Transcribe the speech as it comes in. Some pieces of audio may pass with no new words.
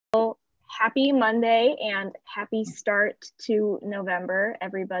Happy Monday and happy start to November,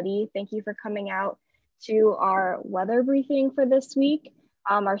 everybody. Thank you for coming out to our weather briefing for this week.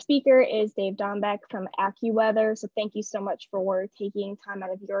 Our speaker is Dave Dombek from AccuWeather. So thank you so much for taking time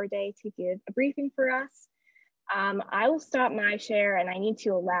out of your day to give a briefing for us. I will stop my share and I need to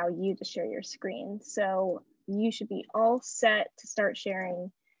allow you to share your screen. So you should be all set to start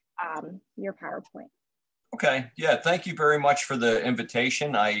sharing your PowerPoint. Okay, yeah, thank you very much for the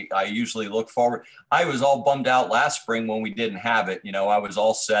invitation. I usually look forward. I was all bummed out last spring when we didn't have it. You know, I was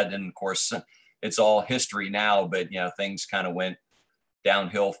all set, and of course, it's all history now, but, you know, things kind of went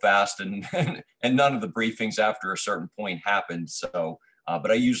downhill fast, and and none of the briefings after a certain point happened. So,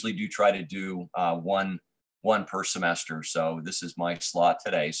 but I usually do try to do one per semester. So this is my slot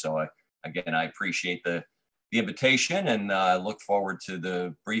today. So again, I appreciate the invitation and look forward to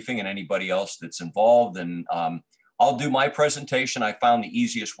the briefing and anybody else that's involved. And I'll do my presentation. I found the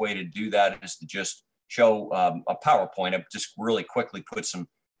easiest way to do that is to just show a PowerPoint. I just really quickly put some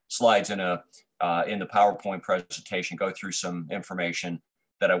slides in the PowerPoint presentation, go through some information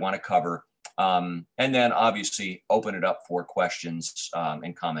that I want to cover, and then obviously open it up for questions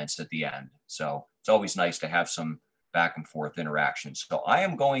and comments at the end. So it's always nice to have some back and forth interaction. So I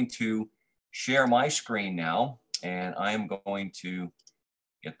am going to share my screen now, and I am going to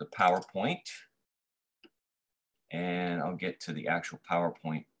get the PowerPoint, and I'll get to the actual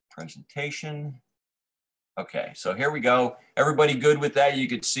PowerPoint presentation. Okay, so here we go. Everybody good with that? You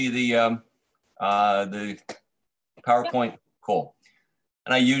could see the PowerPoint. Cool.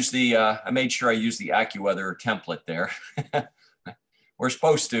 And I use I made sure I use the AccuWeather template there. We're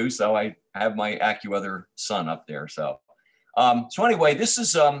supposed to, so I have my AccuWeather sun up there. So anyway, this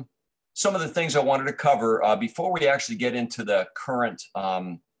is some of the things I wanted to cover before we actually get into the current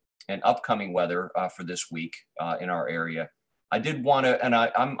and upcoming weather for this week in our area. I did want to, and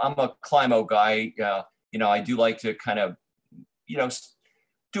I'm a Climo guy. You know, I do like to kind of, you know,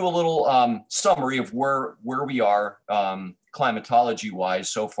 do a little summary of where we are climatology wise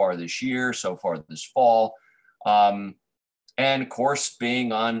so far this year, so far this fall. And of course,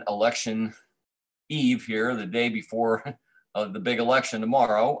 being on election eve here, the day before the big election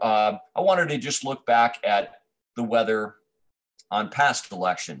tomorrow, I wanted to just look back at the weather on past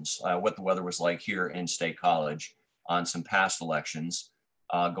elections, what the weather was like here in State College on some past elections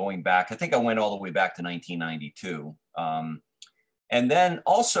going back. I think I went all the way back to 1992. And then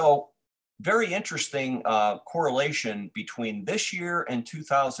also very interesting correlation between this year and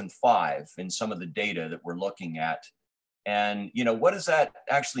 2005 in some of the data that we're looking at. And, you know, what does that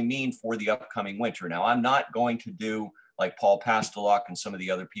actually mean for the upcoming winter? Now, I'm not going to do like Paul Pastelok and some of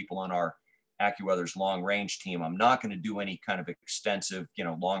the other people on our AccuWeather's long range team. I'm not going to do any kind of extensive, you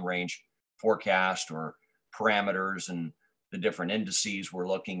know, long range forecast or parameters and the different indices we're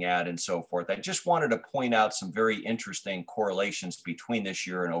looking at and so forth. I just wanted to point out some very interesting correlations between this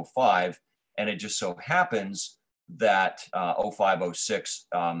year and 05. And it just so happens that 05, 06,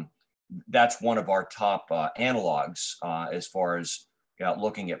 that's one of our top analogs as far as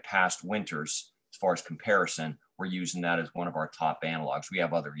looking at past winters, as far as comparison. We're using that as one of our top analogs. We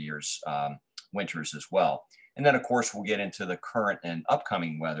have other years, winters as well. And then of course, we'll get into the current and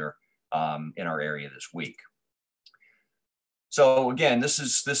upcoming weather in our area this week. So again, this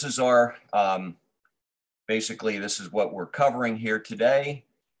is our, basically this is what we're covering here today.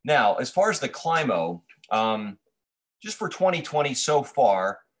 Now, as far as the Climo, just for 2020 so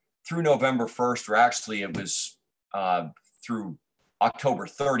far through November 1st, or actually it was through October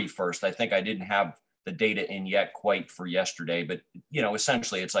 31st. I think I didn't have the data in yet quite for yesterday, but you know,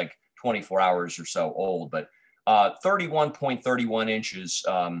 essentially it's like 24 hours or so old, but 31.31 inches.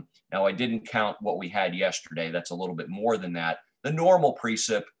 Now I didn't count what we had yesterday. That's a little bit more than that. The normal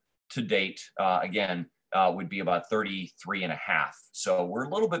precip to date, again, would be about 33 and a half. So we're a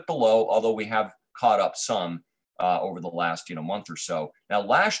little bit below, although we have caught up some over the last, you know, month or so. Now,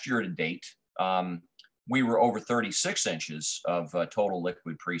 last year to date, we were over 36 inches of total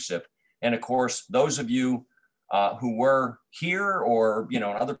liquid precip. And of course, those of you who were here or, you know,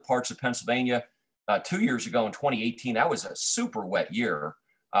 in other parts of Pennsylvania 2 years ago in 2018, that was a super wet year.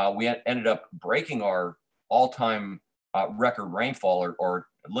 We ended up breaking our all-time record rainfall or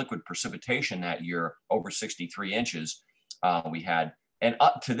liquid precipitation that year, over 63 inches we had. And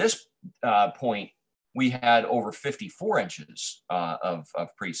up to this point, we had over 54 inches of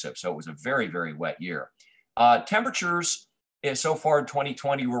precip. So it was a very, very wet year. Temperatures so far in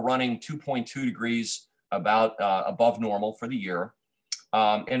 2020, we're running 2.2 degrees about above normal for the year.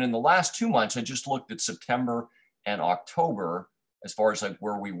 And in the last 2 months, I just looked at September and October as far as like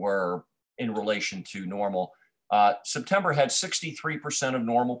where we were in relation to normal. September had 63% of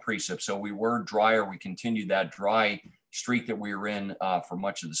normal precip, so we were drier. We continued that dry streak that we were in for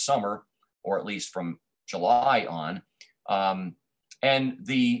much of the summer, or at least from July on. And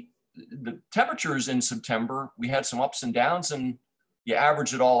the temperatures in September, we had some ups and downs, and you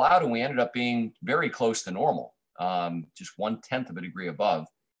average it all out, and we ended up being very close to normal, just 1/10 of a degree above.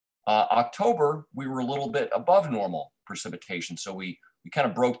 October, we were a little bit above normal precipitation, so we kind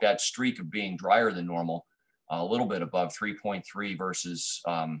of broke that streak of being drier than normal, a little bit above 3.3 versus,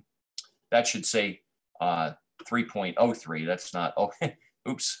 that should say 3.03. That's not, oh,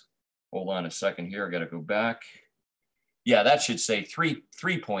 oops, hold on a second here. I got to go back. Yeah, that should say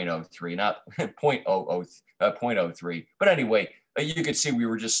 3.03, not 0.03. But anyway, you could see we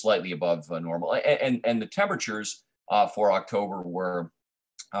were just slightly above normal. And the temperatures for October were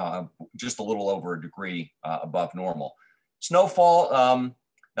just a little over a degree above normal. Snowfall,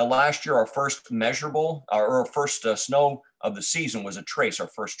 now last year, our first measurable, or our first snow of the season was a trace. Our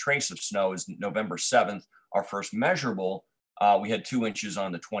first trace of snow is November 7th. Our first measurable, we had 2 inches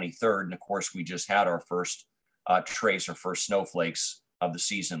on the 23rd. And of course, we just had our first trace, our first snowflakes of the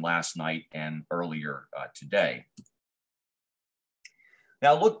season last night and earlier today.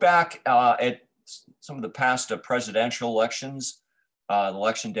 Now look back at some of the past presidential elections,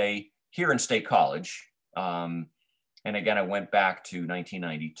 election day here in State College. And again, I went back to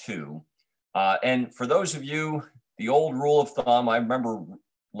 1992. And for those of you, the old rule of thumb, I remember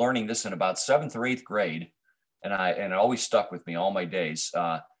learning this in about 7th or 8th grade, and it always stuck with me all my days.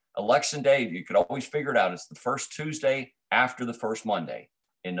 Election day, you could always figure it out. It's the first Tuesday after the first Monday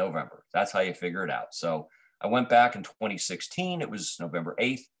in November. That's how you figure it out. So I went back in 2016. It was November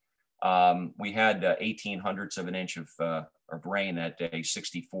 8th. We had 1/1800ths of an inch of rain that day.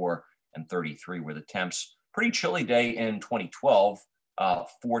 64 and 33 were the temps. Pretty chilly day in 2012,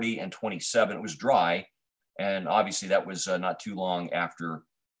 40 and 27. It was dry. And obviously that was not too long after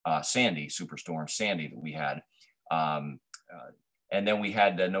Sandy, Superstorm Sandy that we had. And then we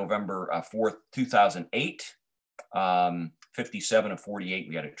had November 4th, 2008, 57 and 48.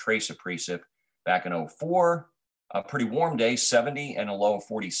 We had a trace of precip back in 04, a pretty warm day, 70 and a low of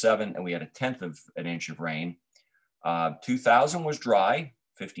 47. And we had 1/10 of an inch of rain. 2000 was dry,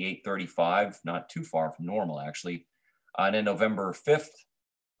 58, 35, not too far from normal actually. And then November 5th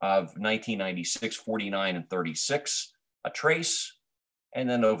of 1996, 49 and 36, a trace. And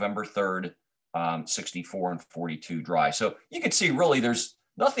then November 3rd, 64 and 42 dry. So you can see really there's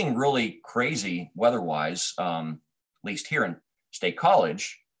nothing really crazy weather-wise, at least here in State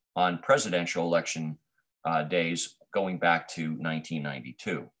College on presidential election days going back to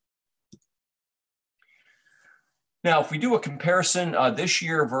 1992. Now, if we do a comparison this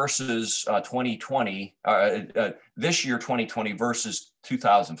year versus 2020, this year 2020 versus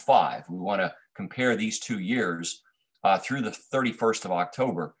 2005, we want to compare these 2 years through the 31st of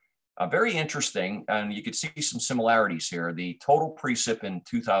October. Very interesting, and you could see some similarities here. The total precip in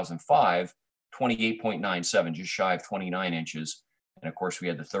 2005, 28.97, just shy of 29 inches. And of course, we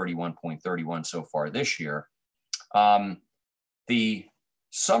had the 31.31 so far this year. The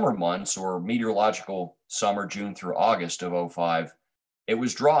summer months, or meteorological summer, June through August of 05, it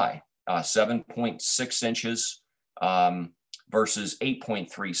was dry, 7.6 inches versus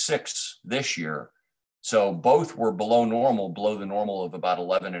 8.36 this year. So both were below normal, below the normal of about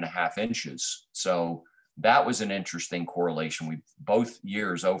 11.5 inches. So that was an interesting correlation. Both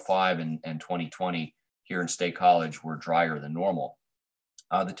years, 05 and 2020 here in State College, were drier than normal.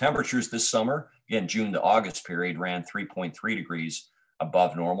 The temperatures this summer, again, June to August period, ran 3.3 degrees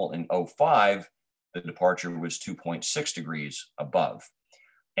above normal. In 05, the departure was 2.6 degrees above.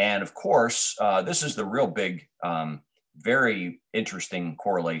 And of course, this is the real big, very interesting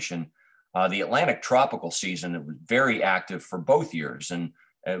correlation. The Atlantic tropical season, it was very active for both years. And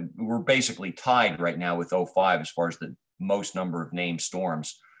we're basically tied right now with 05 as far as the most number of named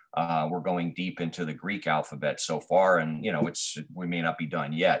storms. We're going deep into the Greek alphabet so far, and you know, we may not be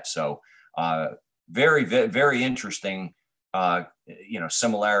done yet. So very, very interesting,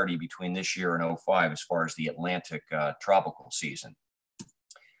 similarity between this year and 05 as far as the Atlantic tropical season.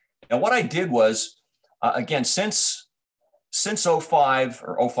 Now, what I did was, again, since 05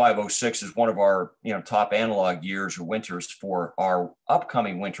 or 05, 06 is one of our top analog years or winters for our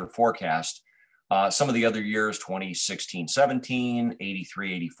upcoming winter forecast. Some of the other years, 2016, 17,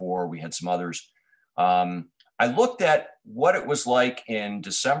 83, 84, we had some others. I looked at what it was like in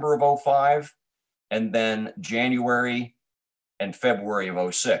December of 05 and then January and February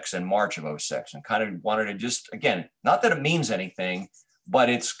of 06 and March of 06, and kind of wanted to just, again, not that it means anything, but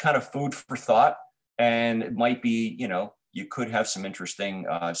it's kind of food for thought. And it might be, you could have some interesting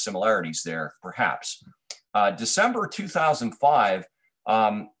similarities there, perhaps. December 2005,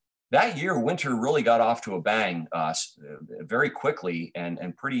 that year, winter really got off to a bang very quickly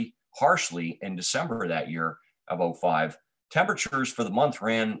and pretty harshly in December that year of '05. Temperatures for the month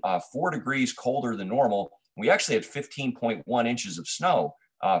ran 4 degrees colder than normal. We actually had 15.1 inches of snow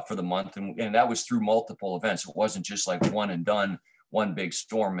for the month, and that was through multiple events. It wasn't just like one and done, one big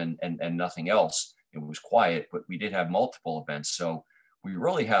storm and nothing else. It was quiet, but we did have multiple events. So we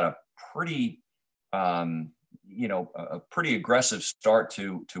really had a pretty a pretty aggressive start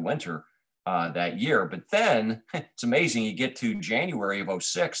to winter that year. But then it's amazing, you get to January of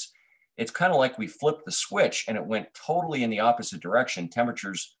 '06, it's kind of like we flipped the switch and it went totally in the opposite direction.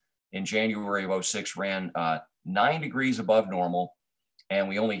 Temperatures in January of '06 ran 9 degrees above normal. And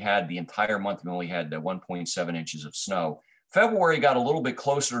we only had the entire month, we only had 1.7 inches of snow. February got a little bit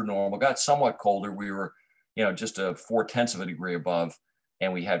closer to normal, got somewhat colder. We were, just a 0.4 of a degree above,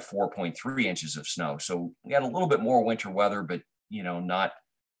 and we had 4.3 inches of snow. So we had a little bit more winter weather, but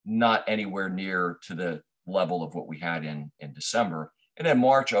not anywhere near to the level of what we had in December. And then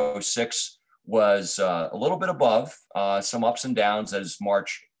March '06 was a little bit above, some ups and downs as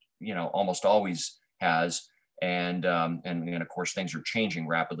March, almost always has. And of course, things are changing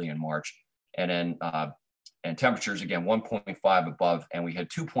rapidly in March. And then and temperatures, again, 1.5 above, and we had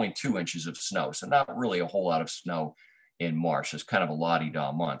 2.2 inches of snow. So not really a whole lot of snow in March. It's kind of a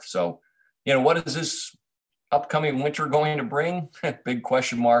la-di-da month. So, what is this upcoming winter going to bring? Big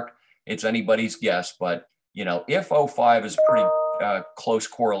question mark. It's anybody's guess. But, if '05 is a pretty close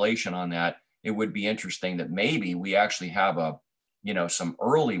correlation on that, it would be interesting that maybe we actually have some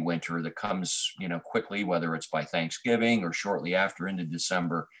early winter that comes, quickly, whether it's by Thanksgiving or shortly after into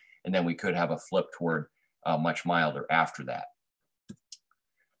December, and then we could have a flip toward much milder after that.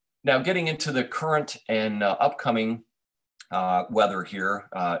 Now, getting into the current and upcoming weather here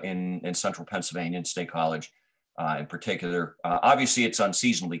in central Pennsylvania and State College in particular. Obviously, it's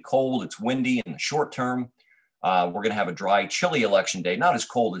unseasonably cold. It's windy in the short term. We're going to have a dry, chilly election day, not as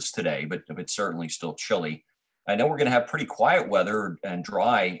cold as today, but certainly still chilly. I know we're going to have pretty quiet weather and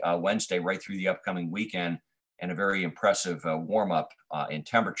dry Wednesday right through the upcoming weekend, and a very impressive warm up in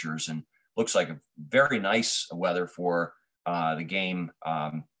temperatures, and looks like a very nice weather for the game,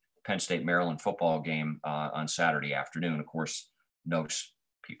 Penn State Maryland football game on Saturday afternoon. Of course, no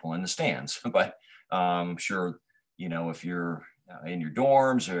people in the stands, but I'm sure, if you're in your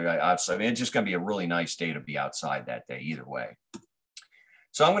dorms or outside, it's just going to be a really nice day to be outside that day either way.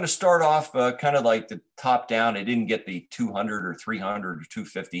 So I'm going to start off kind of like the top down. I didn't get the 200 or 300 or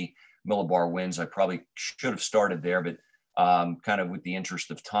 250 millibar winds. I probably should have started there, but kind of with the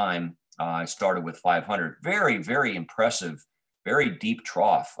interest of time, I started with 500. Very, very impressive, very deep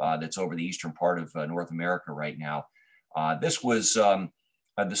trough that's over the eastern part of North America right now. This was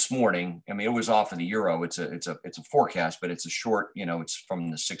this morning. I mean, it was off of the Euro. It's a forecast, but it's a short. It's from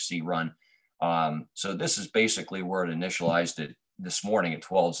the 6Z run. So this is basically where it initialized it this morning at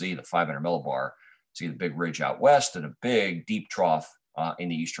 12Z, the 500 millibar. See the big ridge out west and a big deep trough in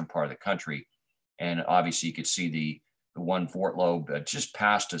the eastern part of the country. And obviously you could see the one Fort lobe just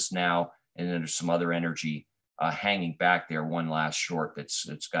past us now. And then there's some other energy hanging back there, one last short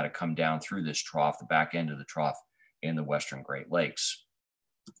that's got to come down through this trough, the back end of the trough in the western Great Lakes.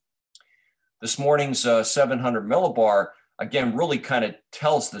 This morning's 700 millibar, again, really kind of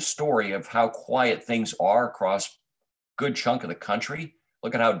tells the story of how quiet things are across good chunk of the country.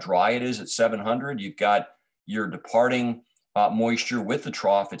 Look at how dry it is at 700. You've got your departing moisture with the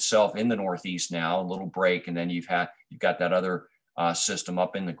trough itself in the northeast now, a little break, and then you've got that other system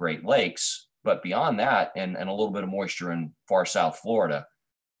up in the Great Lakes. But beyond that, and a little bit of moisture in far south Florida,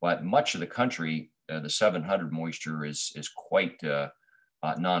 but much of the country, the 700 moisture is quite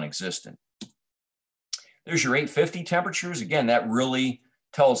non-existent. There's your 850 temperatures. Again, that really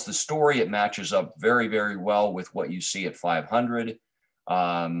tells the story. It matches up very, very well with what you see at 500.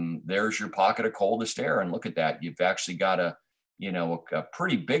 There's your pocket of coldest air. And look at that. You've actually got a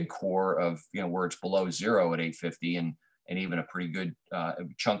pretty big core of, where it's below zero at 850 and even a pretty good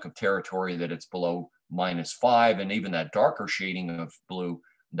chunk of territory that it's below -5. And even that darker shading of blue,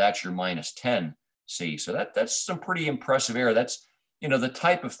 that's your -10 C. So that's some pretty impressive air. That's, the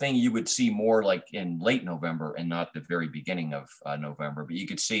type of thing you would see more like in late November and not the very beginning of November, but you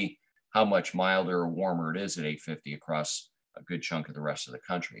could see how much milder or warmer it is at 850 across a good chunk of the rest of the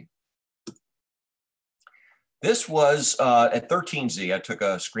country. This was at 13Z. I took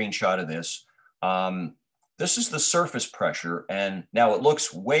a screenshot of this. This is the surface pressure, and now it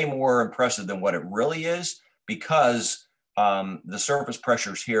looks way more impressive than what it really is because the surface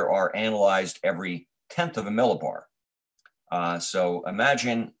pressures here are analyzed every 1/10 of a millibar. So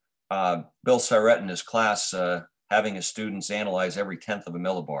imagine Bill Syrett in his class having his students analyze every 1/10 of a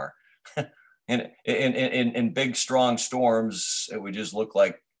millibar. And in big, strong storms, it would just look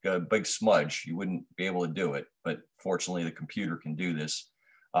like a big smudge. You wouldn't be able to do it, but fortunately the computer can do this.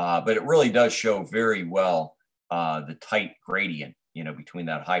 But it really does show very well the tight gradient, between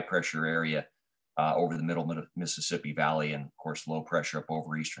that high pressure area over the middle Mississippi Valley and of course low pressure up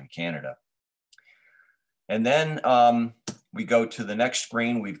over eastern Canada. And then we go to the next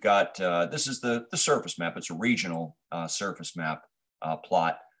screen. We've got, this is the surface map. It's a regional surface map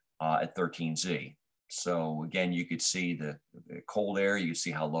plot at 13Z. So again, you could see the cold air, you can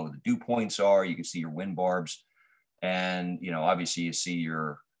see how low the dew points are, you can see your wind barbs, and obviously you see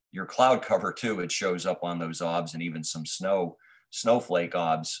your cloud cover too. It shows up on those obs, and even some snowflake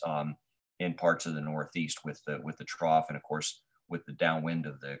obs in parts of the Northeast with the trough, and of course with the downwind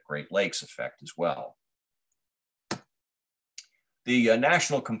of the Great Lakes effect as well. The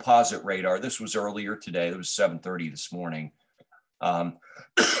National Composite Radar, this was earlier today, it was 7:30 this morning.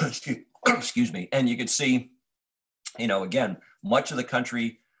 Excuse me. And you can see, again, much of the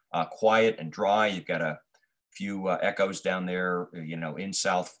country quiet and dry. You've got a few echoes down there, in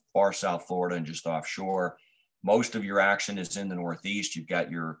far South Florida and just offshore. Most of your action is in the Northeast. You've got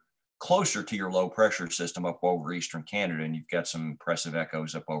closer to your low pressure system up over eastern Canada, and you've got some impressive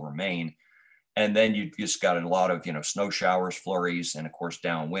echoes up over Maine. And then you've just got a lot of, snow showers, flurries, and of course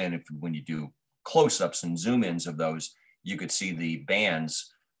downwind. When you do close-ups and zoom-ins of those, you could see the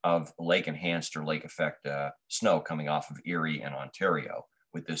bands of lake enhanced or lake effect snow coming off of Erie and Ontario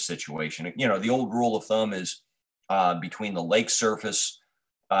with this situation. The old rule of thumb is between the lake surface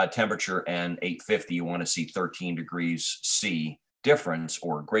temperature and 850, you want to see 13 degrees C difference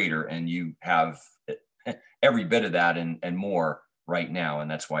or greater, and you have every bit of that and more right now, and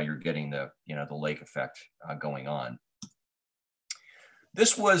that's why you're getting the the lake effect going on.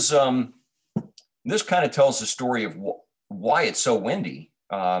 This was this kind of tells the story of why it's so windy.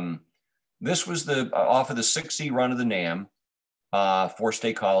 This was off of the 6Z run of the NAM for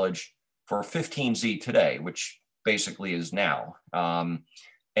State College for 15Z today, which basically is now.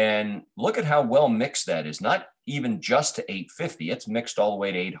 And look at how well mixed that is. Not even just to 850, it's mixed all the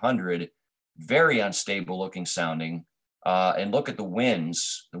way to 800. Very unstable looking sounding. And look at the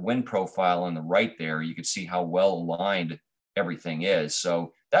winds, the wind profile on the right there. You can see how well aligned everything is.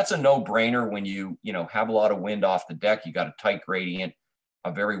 So that's a no-brainer when you have a lot of wind off the deck. You got a tight gradient,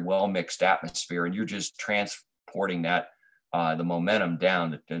 a very well mixed atmosphere, and you're just transporting that the momentum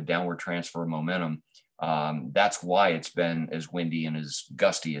down, the downward transfer of momentum. That's why it's been as windy and as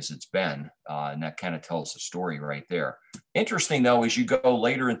gusty as it's been, and that kind of tells the story right there. Interesting though, as you go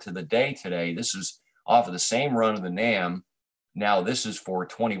later into the day today, this is off of the same run of the NAM. Now this is for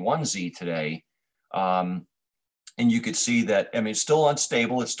 21Z today. And you could see that, it's still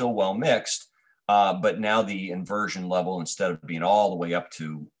unstable, it's still well mixed, but now the inversion level, instead of being all the way up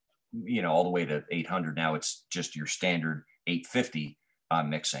to, all the way to 800, now it's just your standard 850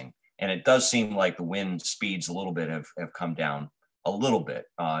 mixing. And it does seem like the wind speeds a little bit have come down a little bit,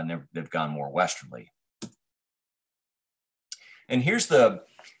 and they've gone more westerly. And here's the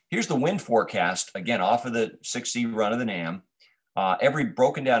wind forecast, again, off of the 6Z run of the NAM.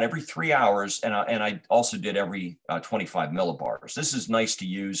 Broken down every 3 hours, and I also did every 25 millibars. This is nice to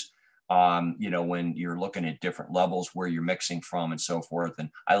use, when you're looking at different levels where you're mixing from and so forth. And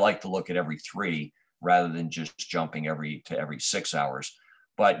I like to look at every 3 rather than just jumping every 6 hours.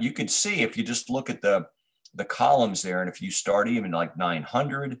 But you could see if you just look at the columns there, and if you start even like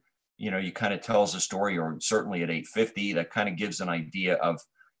 900, you kind of tells a story, or certainly at 850, that kind of gives an idea of,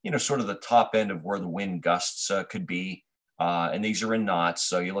 sort of the top end of where the wind gusts could be. And these are in knots.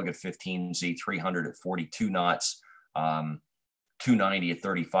 So you look at 15Z, 300 at 42 knots, 290 at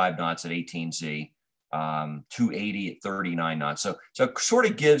 35 knots at 18Z, 280 at 39 knots. So it sort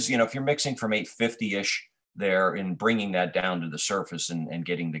of gives, if you're mixing from 850-ish there and bringing that down to the surface and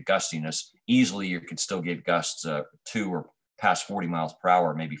getting the gustiness, easily you could still get gusts 2 or past 40 miles per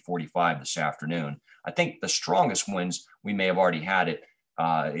hour, maybe 45 this afternoon. I think the strongest winds, we may have already had it,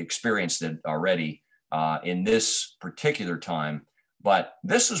 experienced it already in this particular time, but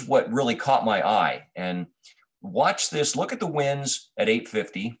this is what really caught my eye. And watch this, look at the winds at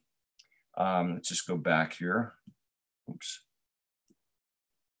 850. Let's just go back here. Oops.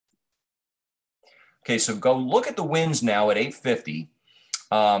 Okay, so go look at the winds now at 850,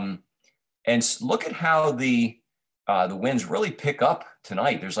 and look at how the winds really pick up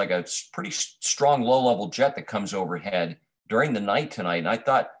tonight. There's like a pretty strong low-level jet that comes overhead during the night tonight. And I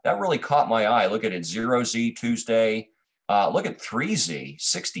thought that really caught my eye. Look at it, 0Z Tuesday. Look at 3Z,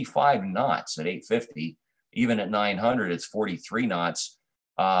 65 knots at 850. Even at 900, it's 43 knots.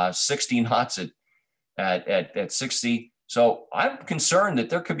 60 knots at 60. So I'm concerned that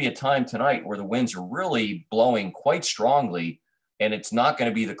there could be a time tonight where the winds are really blowing quite strongly, and it's not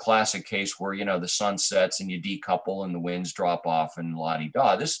going to be the classic case where, you know, the sun sets and you decouple and the winds drop off and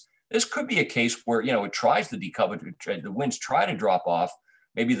la-di-da. This could be a case where, you know, it tries to decouple, the winds try to drop off.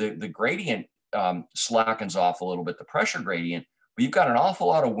 Maybe the gradient slackens off a little bit, the pressure gradient, but you've got an awful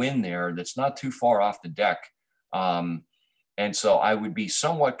lot of wind there that's not too far off the deck. And so I would be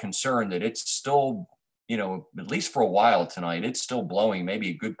somewhat concerned that it's still, you know, at least for a while tonight, it's still blowing, maybe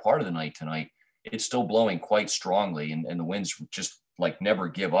a good part of the night tonight. It's still blowing quite strongly, and the winds just like never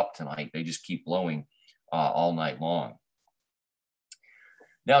give up tonight. They just keep blowing all night long.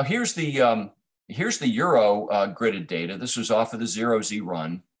 Now here's the Euro gridded data. This was off of the 0Z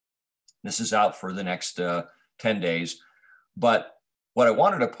run. This is out for the next 10 days. But what I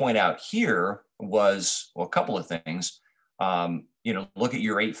wanted to point out here was, well, a couple of things. You know, look at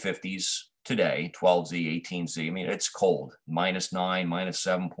your 850s today, 12Z, 18Z. I mean, it's cold, -9,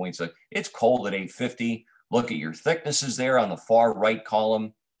 -7 points. It's cold at 850. Look at your thicknesses there on the far right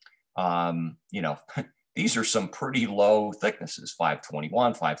column. You know, these are some pretty low thicknesses,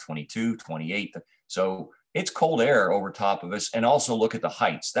 521, 522, 28. So it's cold air over top of us. And also look at the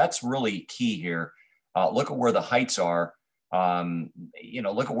heights. That's really key here. Look at where the heights are. You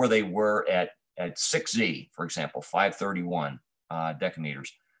know, look at where they were at 6Z, for example, 531 decameters,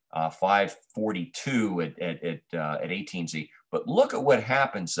 542 at 18Z. But look at what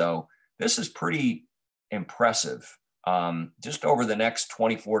happens, though. This is pretty impressive. Just over the next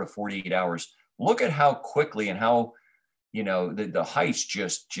 24 to 48 hours, look at how quickly and how, you know, the heights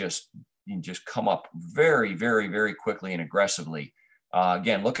just come up very, very, very quickly and aggressively.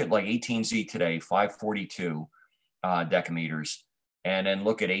 Again, look at like 18Z today, 542 decameters. And then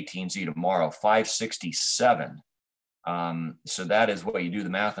look at 18Z tomorrow, 567. So that is what you do the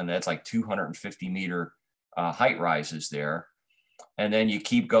math, and that's like 250 meter height rises there. And then you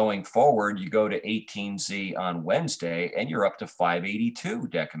keep going forward, you go to 18Z on Wednesday, and you're up to 582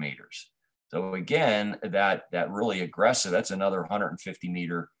 decameters. So again, that really aggressive, that's another 150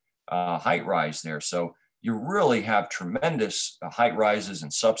 meter height rise there. So you really have tremendous height rises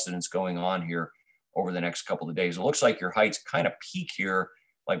and subsidence going on here over the next couple of days. It looks like your heights kind of peak here,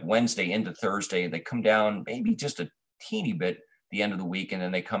 like Wednesday into Thursday. They come down maybe just a teeny bit the end of the week, and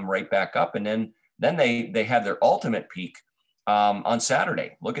then they come right back up. And then they have their ultimate peak on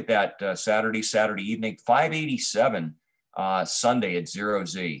Saturday. Look at that Saturday evening, 587 Sunday at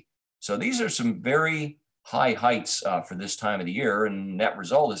 0Z. So these are some very high heights for this time of the year. And net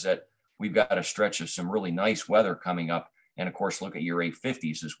result is that we've got a stretch of some really nice weather coming up. And of course, look at your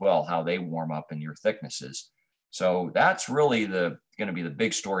 850s as well, how they warm up and your thicknesses. So that's really going to be the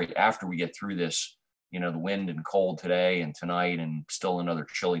big story after we get through this, you know, the wind and cold today and tonight, and still another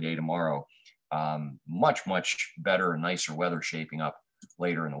chilly day tomorrow. Much, much better and nicer weather shaping up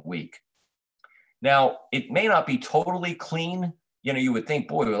later in the week. Now, it may not be totally clean. You know, you would think,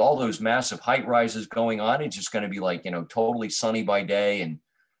 boy, with all those massive height rises going on, it's just going to be like, you know, totally sunny by day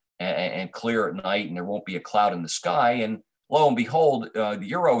and clear at night, and there won't be a cloud in the sky. And lo and behold, the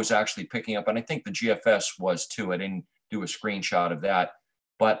Euro is actually picking up, and I think the GFS was too. I didn't do a screenshot of that,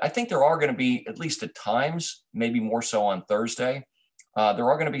 but I think there are going to be, at least at times, maybe more so on Thursday, there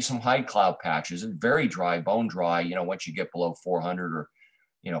are going to be some high cloud patches. It's very dry, bone dry. You know, once you get below 400 or,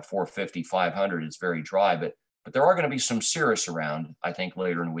 you know, 450, 500, it's very dry. But there are going to be some cirrus around, I think,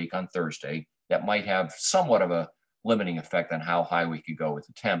 later in the week on Thursday that might have somewhat of a limiting effect on how high we could go with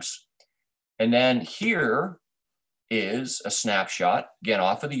the temps. And then here is a snapshot, again,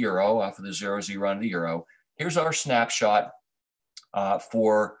 off of the Euro, off of the 0Z run of the Euro. Here's our snapshot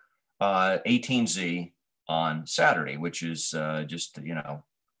for 18Z on Saturday, which is just, you know, a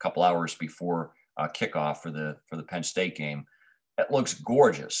couple hours before kickoff for the Penn State game. It looks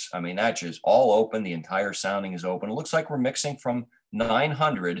gorgeous. I mean, that's just all open. The entire sounding is open. It looks like we're mixing from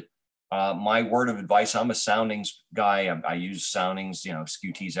 900. My word of advice, I'm a soundings guy. I use soundings, you know,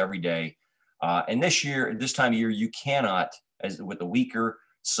 SQTs every day. And this time of year, you cannot, as with the weaker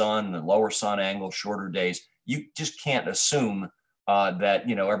sun, the lower sun angle, shorter days, you just can't assume that,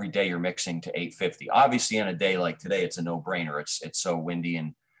 you know, every day you're mixing to 850. Obviously, on a day like today, it's a no-brainer. It's so windy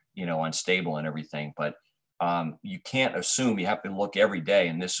and, you know, unstable and everything. But you can't assume. You have to look every day.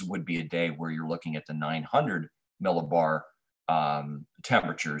 And this would be a day where you're looking at the 900 millibar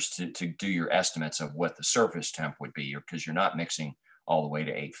temperatures to do your estimates of what the surface temp would be, because you're not mixing all the way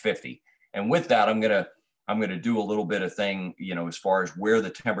to 850. And with that, I'm gonna do a little bit of thing, you know, as far as where the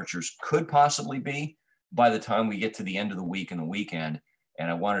temperatures could possibly be by the time we get to the end of the week and the weekend. And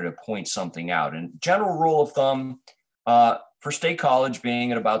I wanted to point something out. And general rule of thumb, for State College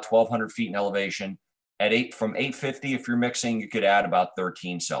being at about 1,200 feet in elevation, from 850, if you're mixing, you could add about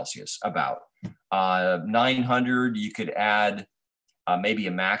 13 Celsius, about. 900, you could add maybe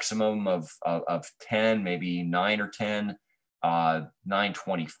a maximum of 10, maybe 9 or 10.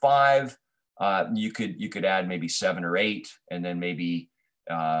 925, you could add maybe 7 or 8, and then maybe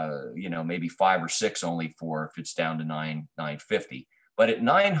maybe 5 or 6 only for if it's down to 950. But at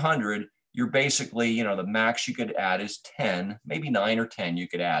 900, you're basically, the max you could add is 10, maybe 9 or 10 you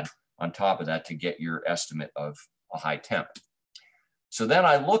could add on top of that to get your estimate of a high temp. So then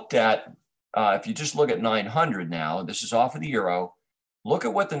I looked at, if you just look at 900 now, this is off of the Euro, look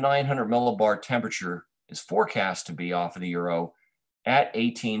at what the 900 millibar temperature is forecast to be off of the Euro at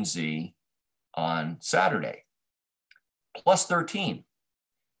 18Z on Saturday, plus 13.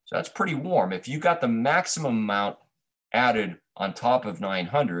 So that's pretty warm. If you got the maximum amount added on top of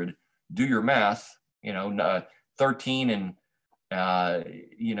 900, do your math, 13 and,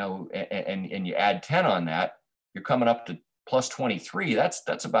 and you add 10 on that, you're coming up to plus 23.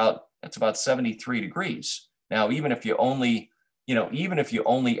 That's about 73 degrees. Now, even if you only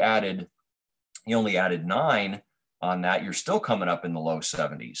added 9 on that, you're still coming up in the low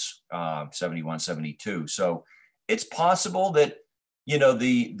 70s, 71, 72. So it's possible that,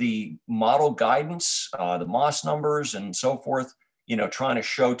 the model guidance, the Moss numbers and so forth, trying to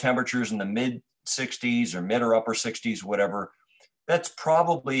show temperatures in the mid 60s or mid or upper 60s, whatever, that's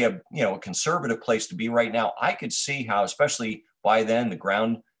probably a conservative place to be right now. I could see how, especially by then, the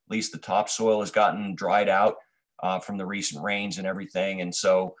ground, at least the topsoil has gotten dried out from the recent rains and everything. And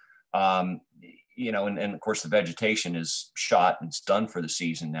so, and of course the vegetation is shot and it's done for the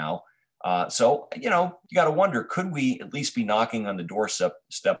season now. So, you got to wonder, could we at least be knocking on the doorstep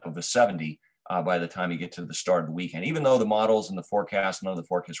of a 70 by the time you get to the start of the weekend? Even though the models and the forecast, none of the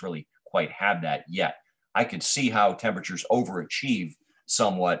forecasts really quite have that yet. I could see how temperatures overachieve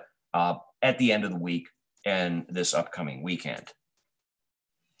somewhat at the end of the week and this upcoming weekend.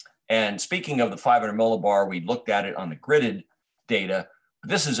 And speaking of the 500 millibar, we looked at it on the gridded data.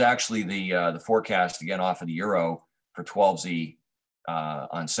 This is actually the forecast, again, off of the Euro for 12Z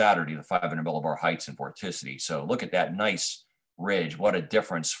on Saturday, the 500 millibar heights and vorticity. So look at that nice ridge. What a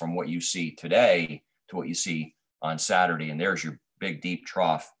difference from what you see today to what you see on Saturday. And there's your big, deep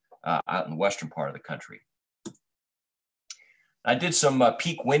trough out in the western part of the country. I did some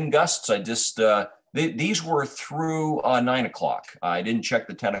peak wind gusts. I just, these were through 9 o'clock. I didn't check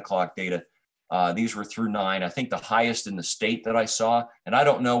the 10 o'clock data. These were through 9. I think the highest in the state that I saw, and I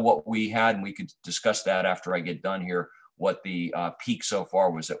don't know what we had, and we could discuss that after I get done here, what the peak so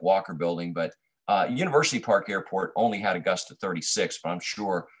far was at Walker Building, but University Park Airport only had a gust of 36, but I'm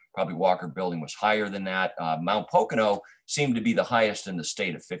sure probably Walker Building was higher than that. Mount Pocono seemed to be the highest in the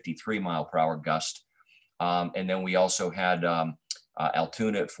state at 53 mile per hour gust. And then we also had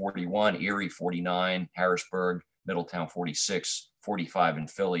Altoona at 41, Erie 49, Harrisburg, Middletown 46, 45 in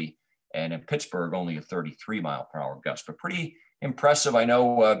Philly, and in Pittsburgh only a 33 mile per hour gust, but pretty impressive. I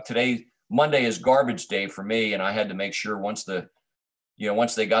know today, Monday is garbage day for me, and I had to make sure once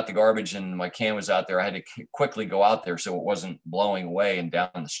they got the garbage and my can was out there, I had to quickly go out there so it wasn't blowing away and down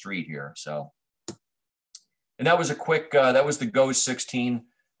the street here. So, and that was a quick, that was the GOES 16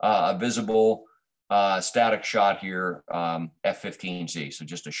 visible static shot here, F-15Z. So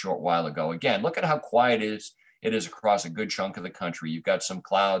just a short while ago. Again, look at how quiet it is across a good chunk of the country. You've got some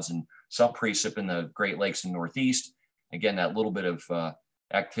clouds and some precip in the Great Lakes and Northeast. Again, that little bit of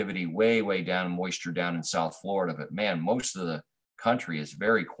activity way down, moisture down in South Florida. But man, most of the country is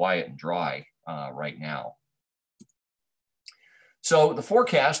very quiet and dry right now. So the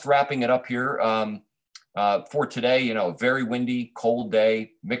forecast, wrapping it up here for today, very windy, cold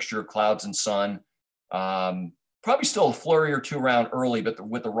day, mixture of clouds and sun. Probably still a flurry or two around early, but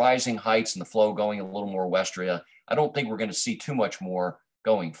with the rising heights and the flow going a little more westerly, I don't think we're going to see too much more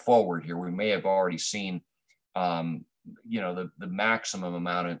going forward here. We may have already seen, the maximum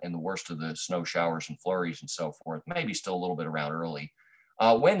amount and the worst of the snow showers and flurries and so forth. Maybe still a little bit around early.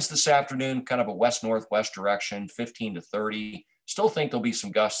 Winds this afternoon, kind of a west-northwest direction, 15 to 30. Still think there'll be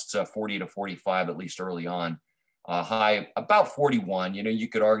some gusts, 40 to 45, at least early on. High about 41. You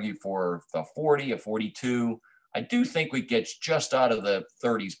could argue for a 40, a 42. I do think we get just out of the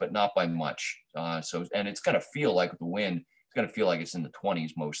 30s, but not by much. And it's going to feel like with the wind, it's going to feel like it's in the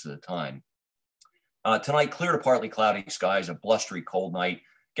 20s most of the time. Tonight, clear to partly cloudy skies, a blustery cold night.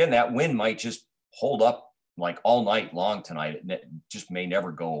 Again, that wind might just hold up like all night long tonight. It just may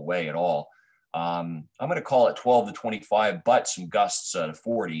never go away at all. I'm going to call it 12 to 25, but some gusts to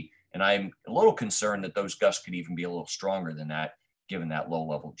 40. And I'm a little concerned that those gusts could even be a little stronger than that, given that low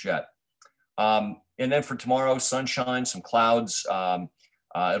level jet. And then for tomorrow, sunshine, some clouds.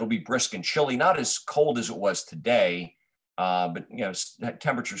 It'll be brisk and chilly, not as cold as it was today, but you know,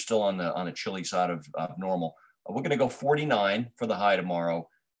 temperature's still on the chilly side of normal. We're going to go 49 for the high tomorrow,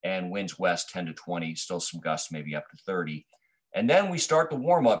 and winds west 10 to 20, still some gusts maybe up to 30. And then we start to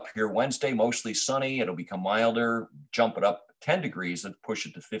warm up here. Wednesday, mostly sunny. It'll become milder, jump it up 10 degrees, let's push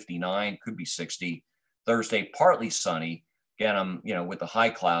it to 59, could be 60. Thursday, partly sunny. Again, I'm, you know, with the high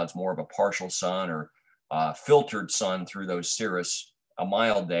clouds, more of a partial sun or filtered sun through those cirrus. A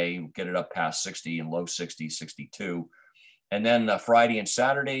mild day, get it up past 60 and low 60s, 62. And then Friday and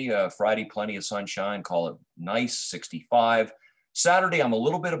Saturday, Friday, plenty of sunshine, call it nice, 65. Saturday, I'm a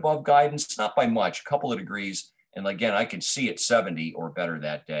little bit above guidance, not by much, a couple of degrees. And again, I could see it 70 or better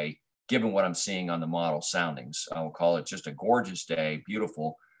that day, given what I'm seeing on the model soundings. I will call it just a gorgeous day,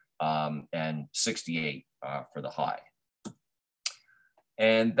 beautiful, and 68 for the high.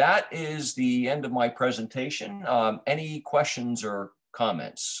 And that is the end of my presentation. Any questions or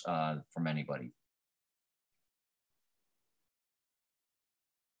comments from anybody?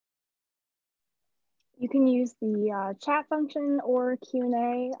 You can use the chat function or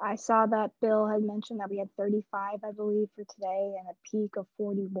Q&A. I saw that Bill had mentioned that we had 35, I believe, for today and a peak of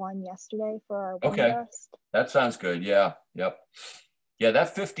 41 yesterday for our wind gust. That sounds good. Yeah. Yep. Yeah.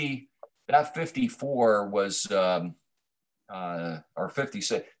 That 54 was, or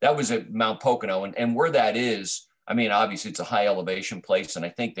 56, that was at Mount Pocono. And where that is, I mean, obviously it's a high elevation place. And I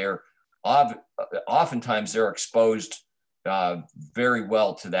think they're oftentimes they're exposed very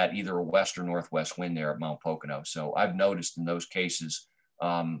well to that, either a west or northwest wind there at Mount Pocono. So I've noticed in those cases,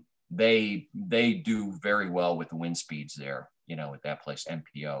 they do very well with the wind speeds there, you know, at that place,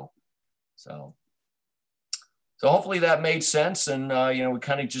 MPO. So hopefully that made sense. And, you know, we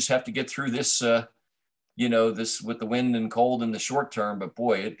kind of just have to get through this, you know, this with the wind and cold in the short term, but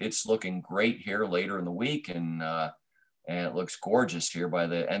boy, it's looking great here later in the week. And it looks gorgeous here by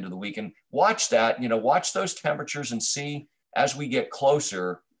the end of the week. And watch that, you know, watch those temperatures and see as we get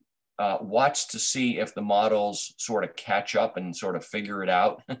closer, watch to see if the models sort of catch up and sort of figure it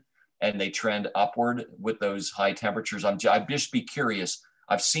out and they trend upward with those high temperatures. I'd just be curious.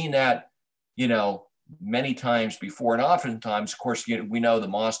 I've seen that, you know, many times before. And oftentimes, of course, you know, we know the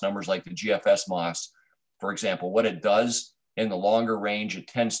MOS numbers like the GFS MOS, for example, what it does in the longer range, it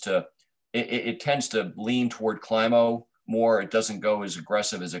tends to lean toward Climo more. It doesn't go as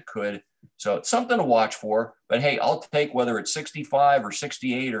aggressive as it could. So it's something to watch for. But hey, I'll take whether it's 65 or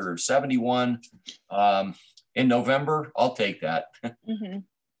 68 or 71 in November. I'll take that. Mm-hmm.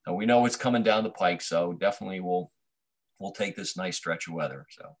 So we know it's coming down the pike. So definitely we'll take this nice stretch of weather.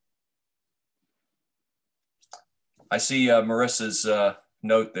 So I see Marissa's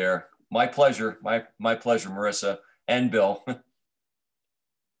note there. My pleasure. My pleasure, Marissa and Bill.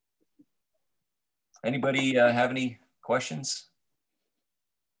 Anybody have any questions?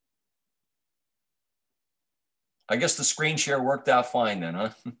 I guess the screen share worked out fine then, huh?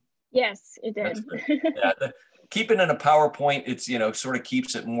 Yes, it did. Yeah, keeping it in a PowerPoint, it's, you know, sort of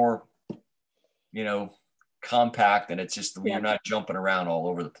keeps it more, you know, compact, and it's just, you're not jumping around all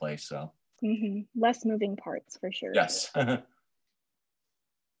over the place. So less moving parts for sure. Yes. All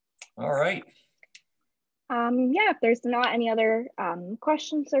right. Yeah, if there's not any other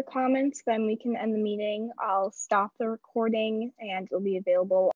questions or comments, then we can end the meeting. I'll stop the recording and it'll be available